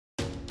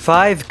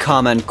5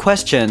 common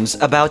questions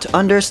about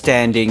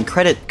understanding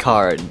credit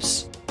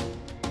cards.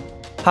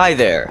 Hi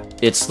there,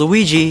 it's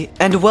Luigi,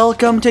 and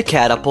welcome to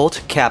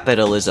Catapult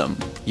Capitalism,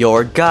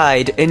 your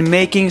guide in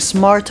making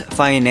smart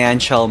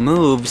financial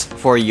moves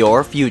for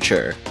your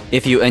future.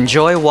 If you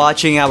enjoy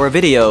watching our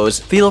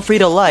videos, feel free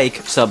to like,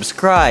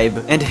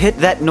 subscribe, and hit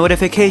that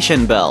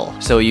notification bell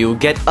so you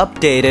get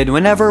updated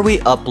whenever we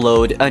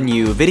upload a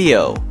new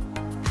video.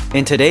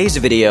 In today's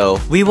video,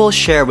 we will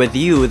share with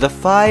you the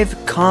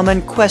 5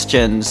 common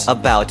questions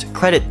about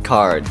credit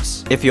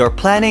cards. If you're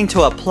planning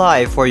to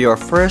apply for your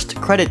first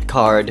credit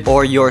card,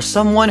 or you're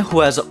someone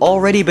who has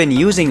already been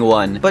using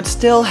one but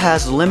still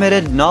has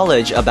limited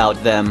knowledge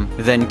about them,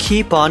 then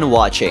keep on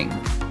watching.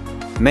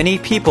 Many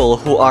people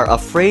who are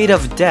afraid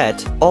of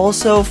debt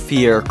also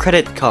fear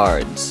credit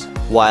cards.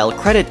 While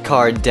credit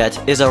card debt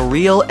is a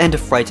real and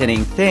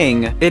frightening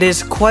thing, it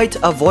is quite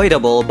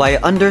avoidable by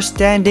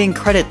understanding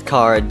credit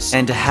cards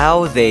and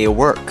how they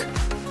work.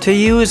 To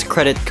use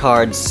credit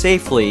cards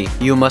safely,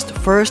 you must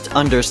first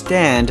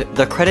understand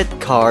the credit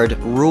card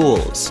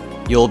rules.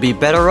 You'll be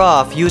better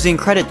off using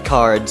credit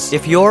cards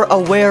if you're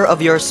aware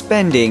of your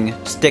spending,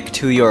 stick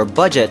to your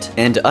budget,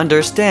 and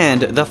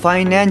understand the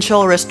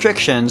financial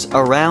restrictions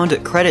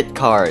around credit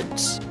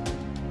cards.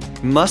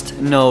 Must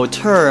know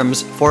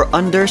terms for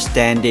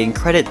understanding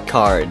credit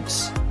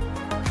cards.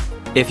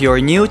 If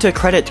you're new to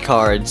credit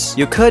cards,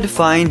 you could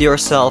find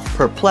yourself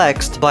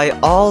perplexed by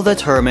all the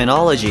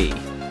terminology.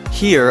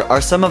 Here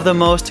are some of the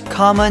most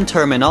common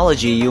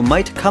terminology you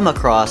might come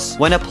across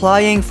when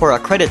applying for a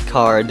credit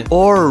card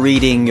or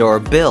reading your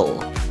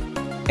bill.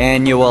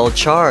 Annual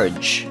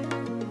charge.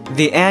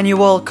 The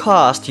annual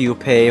cost you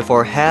pay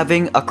for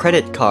having a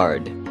credit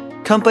card.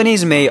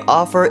 Companies may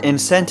offer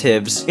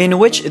incentives in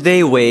which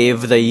they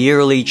waive the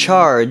yearly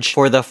charge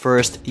for the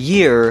first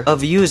year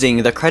of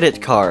using the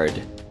credit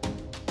card.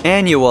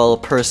 Annual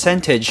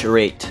percentage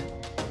rate,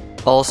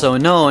 also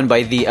known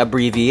by the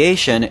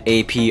abbreviation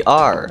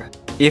APR.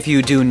 If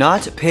you do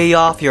not pay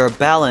off your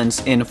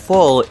balance in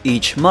full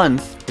each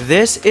month,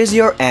 this is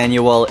your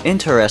annual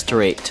interest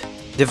rate.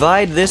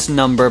 Divide this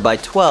number by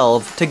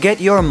 12 to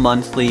get your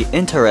monthly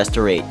interest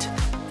rate.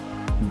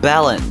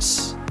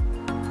 Balance.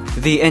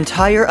 The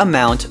entire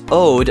amount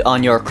owed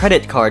on your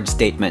credit card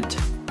statement.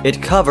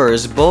 It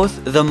covers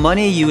both the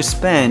money you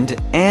spend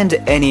and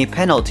any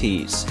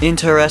penalties,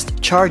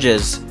 interest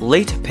charges,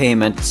 late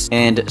payments,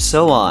 and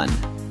so on.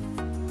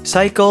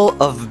 Cycle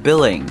of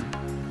billing.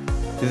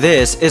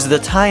 This is the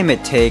time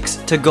it takes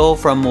to go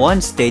from one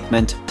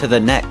statement to the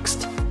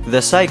next.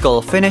 The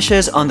cycle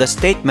finishes on the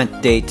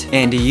statement date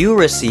and you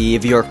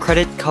receive your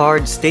credit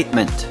card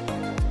statement.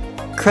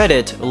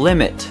 Credit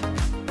limit.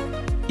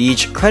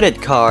 Each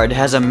credit card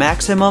has a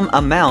maximum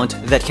amount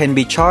that can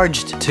be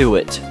charged to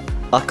it.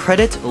 A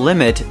credit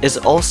limit is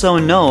also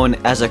known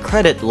as a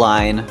credit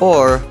line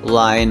or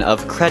line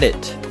of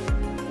credit.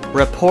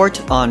 Report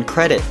on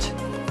credit.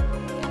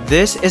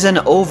 This is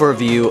an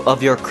overview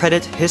of your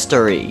credit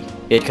history.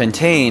 It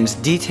contains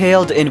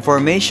detailed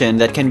information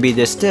that can be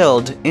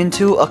distilled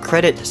into a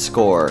credit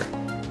score.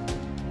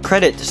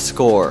 Credit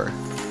score.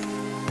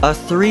 A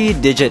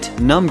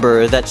 3-digit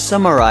number that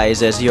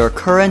summarizes your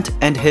current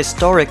and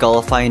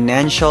historical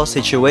financial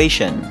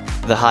situation.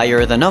 The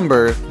higher the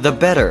number, the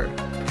better.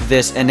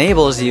 This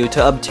enables you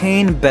to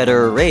obtain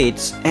better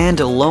rates and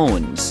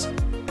loans.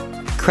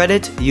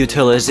 Credit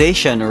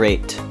utilization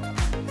rate,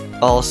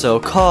 also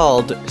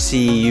called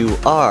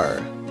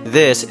CUR.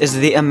 This is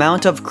the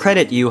amount of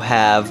credit you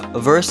have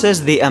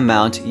versus the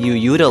amount you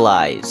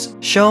utilize,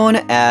 shown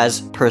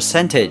as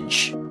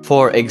percentage.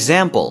 For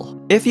example,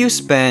 if you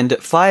spend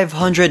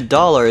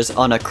 $500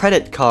 on a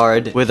credit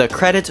card with a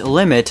credit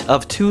limit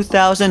of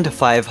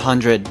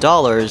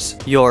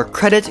 $2,500, your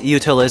credit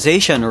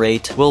utilization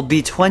rate will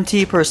be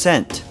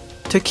 20%.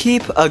 To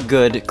keep a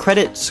good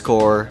credit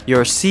score,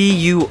 your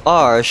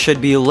CUR should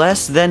be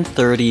less than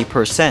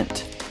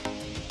 30%.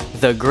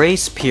 The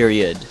grace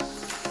period.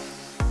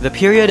 The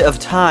period of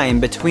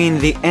time between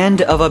the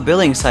end of a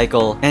billing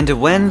cycle and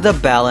when the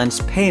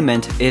balance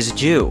payment is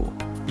due.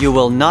 You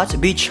will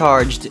not be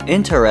charged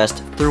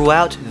interest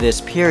throughout this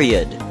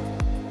period.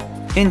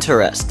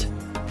 Interest.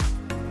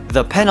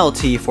 The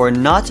penalty for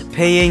not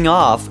paying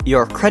off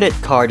your credit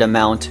card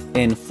amount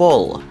in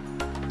full.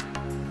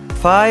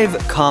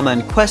 5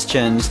 common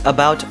questions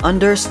about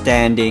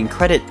understanding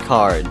credit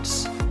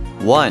cards.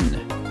 1.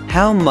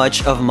 How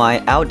much of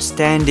my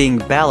outstanding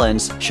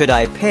balance should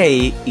I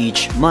pay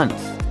each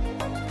month?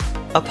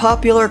 A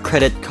popular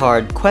credit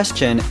card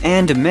question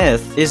and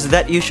myth is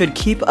that you should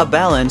keep a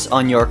balance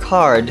on your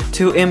card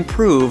to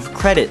improve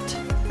credit.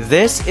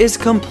 This is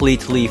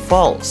completely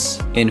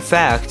false. In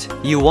fact,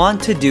 you want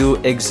to do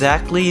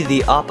exactly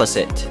the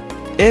opposite.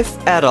 If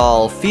at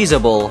all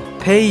feasible,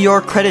 pay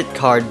your credit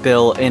card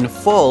bill in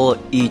full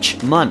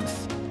each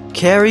month.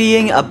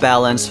 Carrying a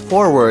balance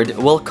forward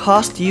will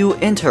cost you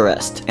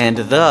interest and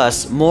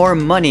thus more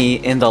money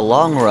in the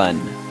long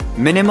run.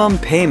 Minimum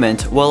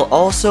payment will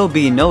also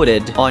be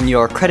noted on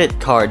your credit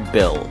card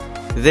bill.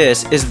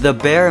 This is the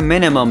bare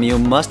minimum you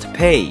must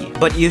pay,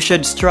 but you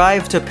should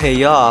strive to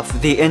pay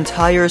off the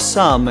entire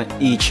sum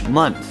each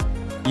month.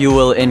 You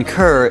will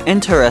incur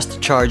interest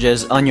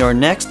charges on your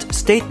next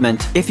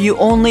statement if you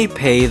only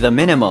pay the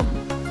minimum.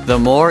 The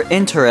more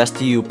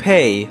interest you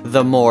pay,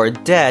 the more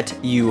debt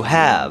you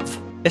have.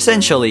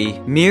 Essentially,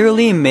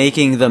 merely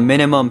making the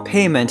minimum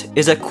payment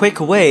is a quick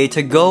way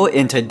to go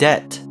into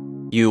debt.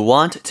 You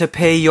want to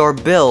pay your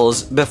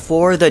bills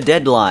before the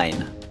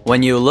deadline.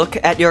 When you look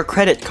at your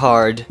credit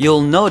card,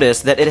 you'll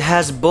notice that it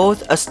has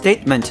both a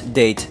statement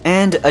date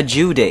and a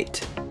due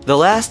date. The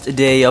last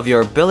day of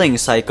your billing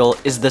cycle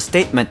is the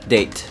statement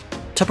date.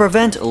 To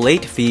prevent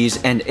late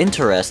fees and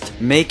interest,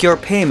 make your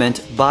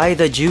payment by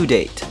the due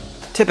date.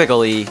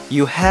 Typically,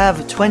 you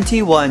have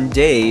 21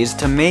 days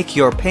to make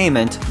your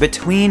payment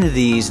between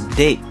these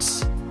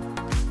dates.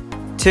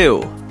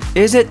 2.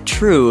 Is it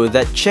true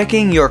that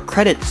checking your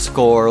credit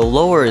score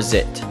lowers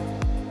it?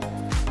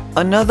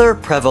 Another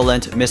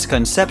prevalent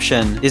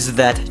misconception is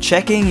that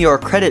checking your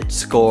credit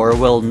score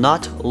will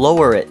not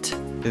lower it.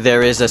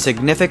 There is a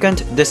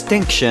significant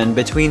distinction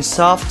between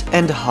soft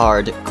and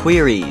hard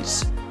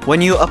queries.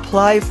 When you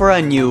apply for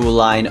a new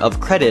line of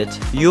credit,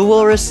 you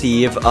will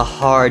receive a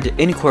hard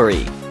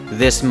inquiry.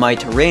 This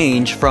might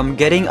range from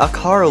getting a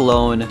car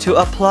loan to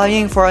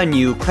applying for a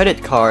new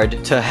credit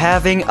card to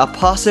having a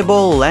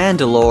possible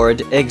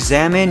landlord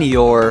examine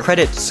your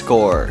credit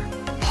score.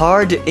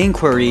 Hard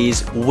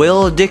inquiries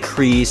will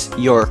decrease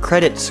your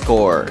credit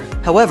score.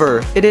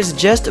 However, it is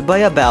just by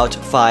about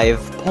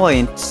 5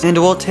 points and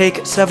will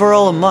take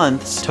several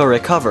months to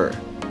recover.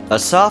 A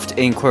soft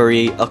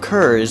inquiry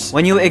occurs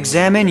when you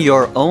examine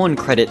your own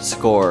credit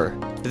score.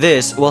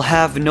 This will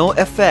have no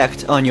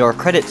effect on your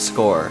credit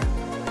score.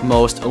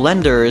 Most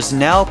lenders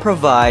now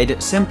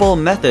provide simple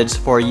methods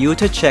for you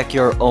to check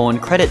your own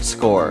credit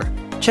score.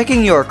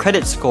 Checking your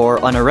credit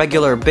score on a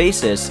regular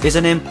basis is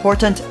an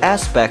important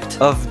aspect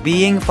of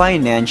being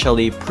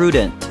financially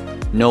prudent.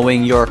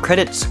 Knowing your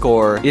credit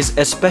score is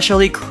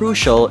especially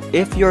crucial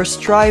if you're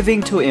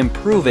striving to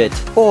improve it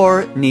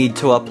or need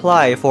to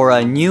apply for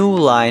a new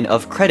line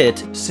of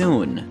credit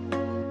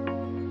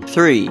soon.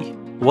 3.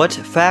 What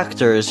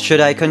factors should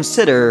I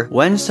consider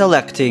when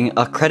selecting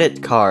a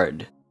credit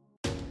card?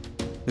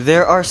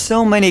 There are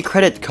so many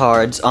credit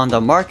cards on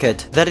the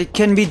market that it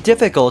can be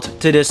difficult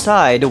to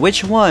decide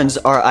which ones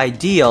are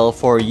ideal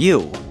for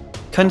you.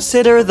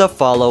 Consider the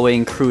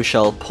following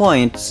crucial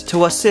points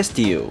to assist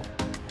you.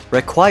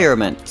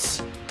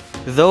 Requirements.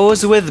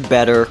 Those with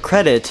better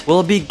credit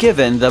will be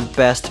given the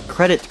best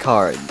credit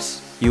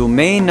cards. You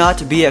may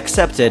not be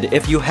accepted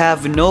if you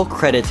have no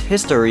credit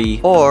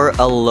history or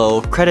a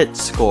low credit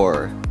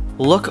score.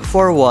 Look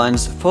for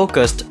ones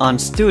focused on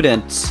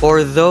students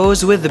or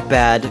those with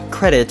bad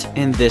credit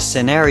in this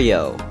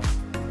scenario.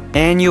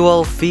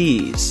 Annual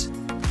fees.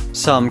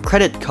 Some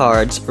credit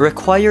cards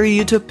require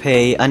you to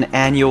pay an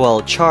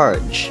annual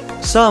charge.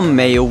 Some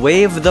may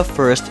waive the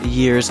first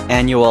year's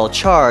annual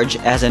charge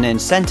as an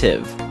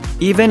incentive.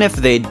 Even if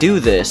they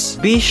do this,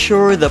 be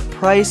sure the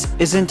price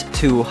isn't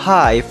too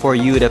high for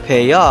you to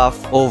pay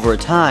off over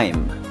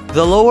time.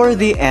 The lower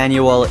the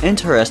annual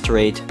interest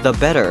rate, the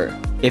better.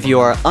 If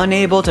you are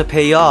unable to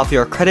pay off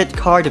your credit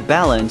card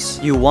balance,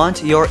 you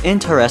want your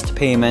interest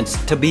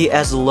payments to be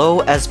as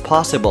low as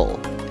possible.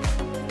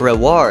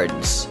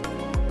 Rewards.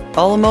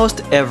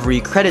 Almost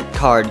every credit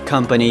card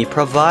company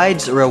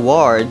provides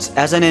rewards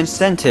as an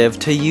incentive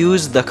to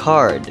use the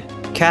card.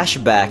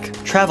 Cashback,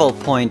 travel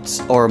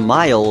points or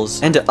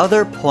miles, and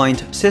other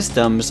point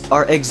systems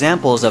are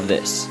examples of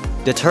this.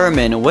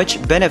 Determine which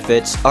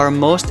benefits are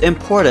most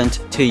important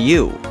to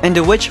you and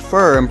which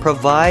firm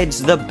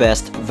provides the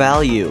best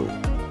value.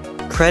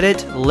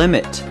 Credit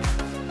limit.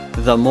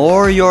 The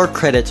more your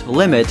credit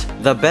limit,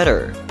 the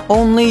better,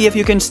 only if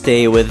you can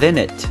stay within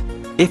it.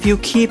 If you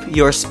keep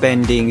your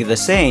spending the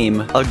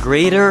same, a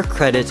greater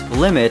credit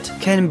limit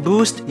can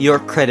boost your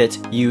credit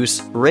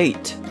use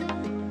rate.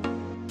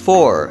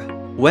 4.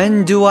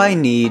 When do I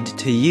need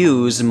to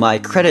use my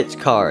credit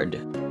card?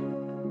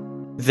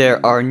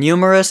 There are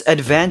numerous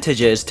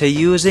advantages to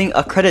using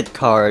a credit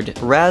card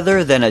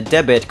rather than a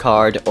debit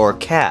card or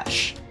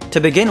cash. To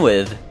begin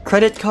with,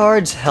 credit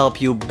cards help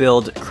you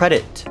build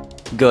credit.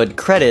 Good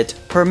credit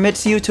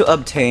permits you to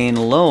obtain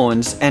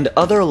loans and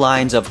other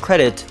lines of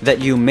credit that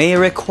you may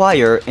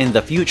require in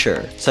the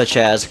future, such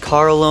as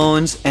car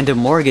loans and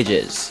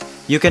mortgages.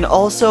 You can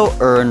also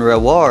earn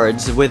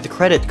rewards with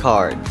credit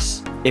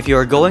cards. If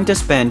you're going to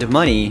spend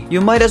money,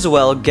 you might as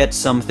well get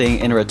something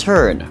in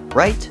return,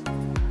 right?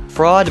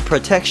 Fraud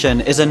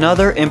protection is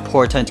another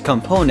important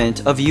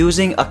component of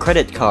using a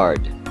credit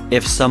card.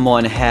 If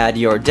someone had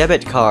your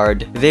debit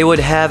card, they would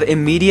have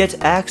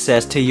immediate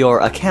access to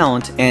your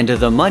account and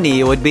the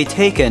money would be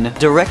taken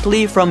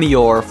directly from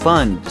your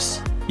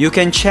funds. You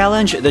can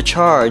challenge the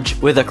charge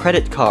with a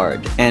credit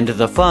card, and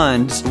the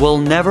funds will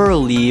never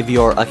leave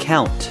your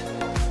account.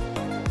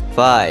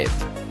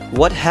 5.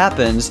 What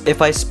happens if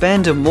I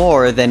spend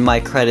more than my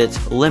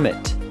credit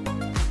limit?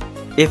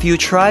 If you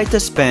try to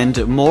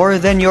spend more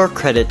than your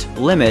credit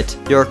limit,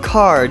 your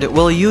card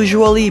will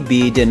usually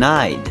be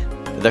denied.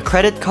 The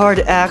Credit Card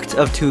Act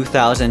of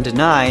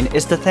 2009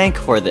 is to thank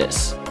for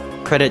this.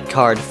 Credit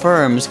card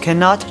firms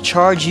cannot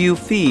charge you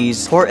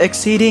fees for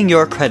exceeding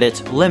your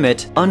credit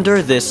limit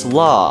under this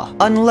law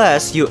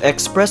unless you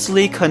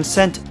expressly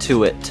consent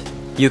to it.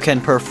 You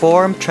can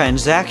perform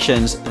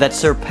transactions that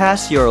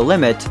surpass your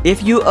limit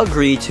if you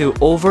agree to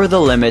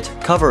over-the-limit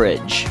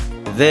coverage.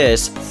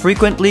 This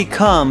frequently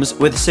comes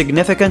with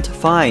significant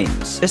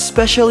fines,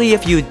 especially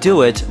if you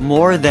do it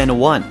more than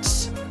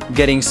once.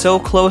 Getting so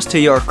close to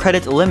your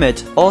credit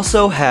limit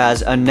also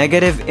has a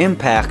negative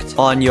impact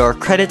on your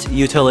credit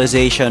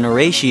utilization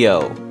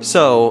ratio.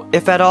 So,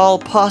 if at all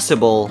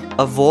possible,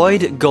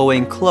 avoid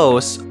going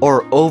close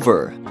or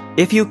over.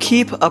 If you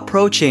keep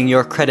approaching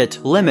your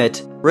credit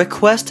limit,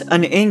 request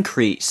an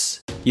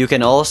increase. You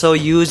can also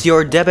use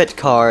your debit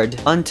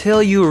card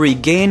until you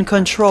regain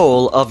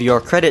control of your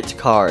credit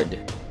card.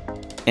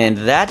 And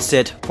that's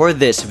it for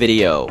this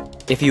video.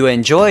 If you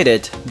enjoyed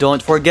it,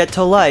 don't forget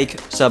to like,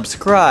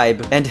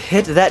 subscribe, and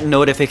hit that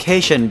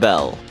notification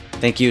bell.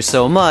 Thank you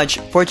so much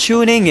for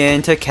tuning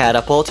in to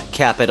Catapult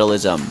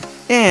Capitalism,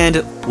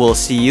 and we'll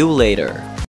see you later.